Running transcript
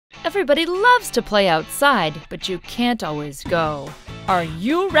Everybody loves to play outside, but you can't always go. Are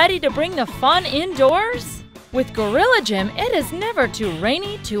you ready to bring the fun indoors? With Gorilla Gym, it is never too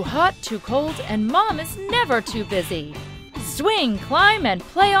rainy, too hot, too cold, and Mom is never too busy. Swing, climb, and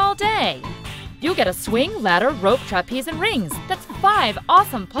play all day. You get a swing, ladder, rope, trapeze, and rings. That's 5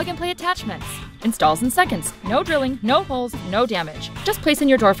 awesome plug-and-play attachments. Installs in seconds. No drilling, no holes, no damage. Just place in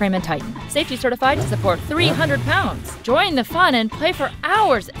your door frame and tighten. Safety certified to support 300 pounds. Join the fun and play for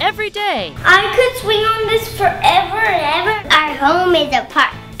hours every day. I could swing on this forever and ever. Our home is a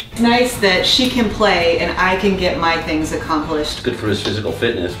park. It's nice that she can play and I can get my things accomplished. Good for his physical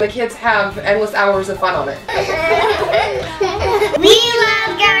fitness. The kids have endless hours of fun on it. We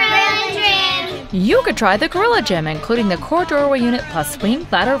love Gorilla Gym. You could try the Gorilla Gym, including the core doorway unit plus swing,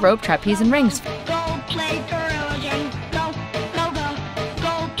 ladder, rope, trapeze, and rings.